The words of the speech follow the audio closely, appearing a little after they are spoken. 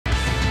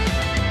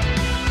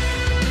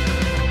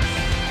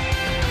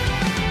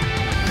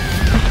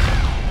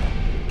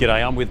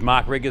G'day, I'm with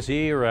Mark Reggers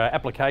here,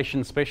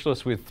 application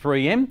specialist with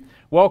 3M.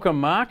 Welcome,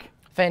 Mark.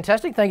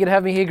 Fantastic, thank you to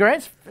have me here,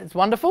 Grant. It's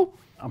wonderful.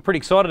 I'm pretty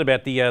excited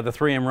about the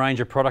 3M range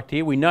of product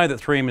here. We know that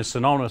 3M is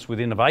synonymous with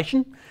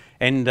innovation,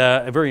 and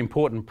a very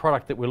important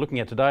product that we're looking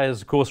at today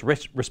is, of course,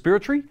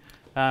 respiratory.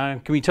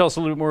 Can we tell us a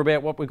little bit more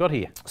about what we've got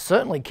here?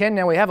 Certainly can.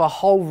 Now we have a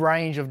whole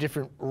range of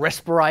different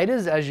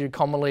respirators, as you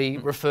commonly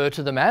refer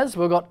to them as.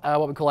 We've got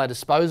what we call our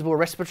disposable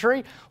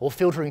respiratory or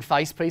filtering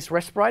facepiece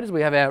respirators.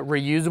 We have our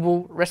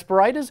reusable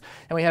respirators,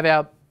 and we have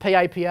our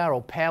PAPR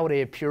or powered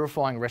air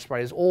purifying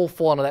respirators, all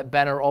fall under that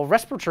banner of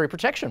respiratory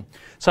protection.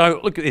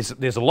 So look,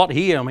 there's a lot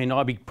here. I mean,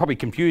 I'd be probably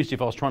confused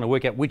if I was trying to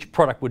work out which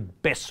product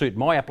would best suit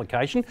my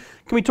application.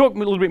 Can we talk a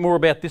little bit more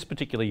about this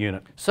particular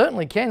unit?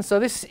 Certainly can. So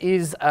this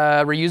is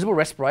a reusable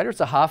respirator. It's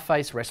a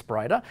half-face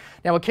respirator.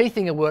 Now a key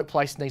thing a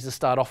workplace needs to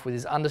start off with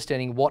is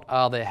understanding what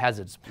are their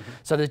hazards.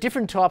 So there's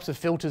different types of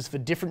filters for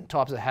different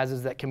types of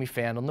hazards that can be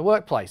found on the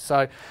workplace.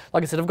 So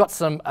like I said, I've got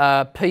some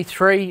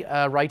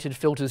P3 rated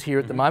filters here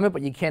at the moment,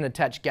 but you can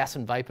attach gas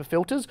and vapor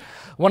filters.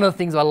 One of the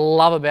things I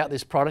love about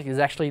this product is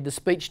actually the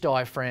speech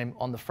diaphragm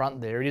on the front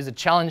there. It is a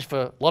challenge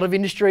for a lot of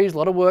industries, a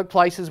lot of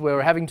workplaces where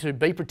we're having to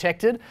be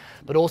protected,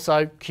 but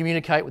also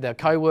communicate with our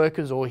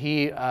co-workers or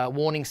hear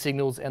warning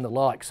signals and the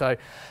like. So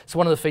it's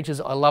one of the features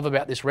I love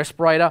about this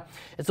respirator.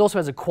 It also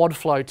has a quad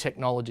flow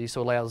technology,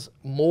 so it allows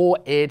more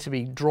air to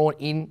be drawn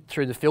in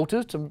through the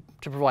filters to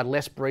provide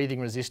less breathing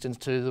resistance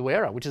to the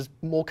wearer, which is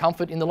more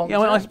comfort in the long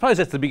term. I suppose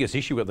that's the biggest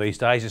issue with these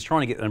days, is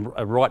trying to get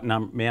a right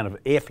amount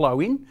of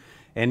airflow in.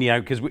 And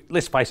because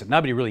let's face it,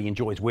 nobody really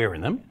enjoys wearing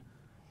them.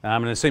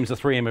 And it seems the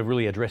 3M have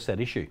really addressed that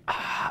issue.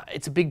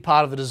 It's a big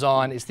part of the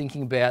design, is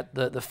thinking about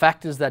the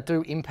factors that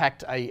do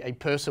impact a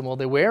person while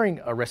they're wearing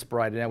a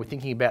respirator. Now we're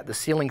thinking about the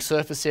sealing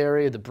surface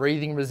area, the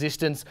breathing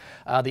resistance,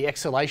 the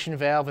exhalation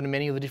valve, and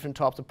many of the different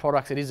types of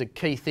products. It is a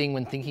key thing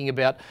when thinking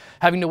about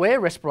having to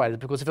wear respirators,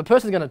 because if a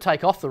person's going to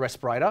take off the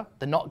respirator,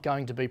 they're not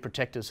going to be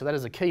protected. So that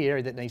is a key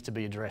area that needs to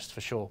be addressed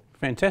for sure.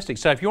 Fantastic.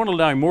 So if you want to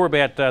know more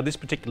about this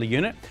particular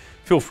unit,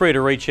 feel free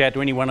to reach out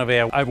to any one of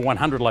our over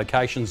 100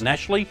 locations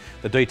nationally.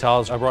 The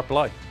details are right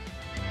below.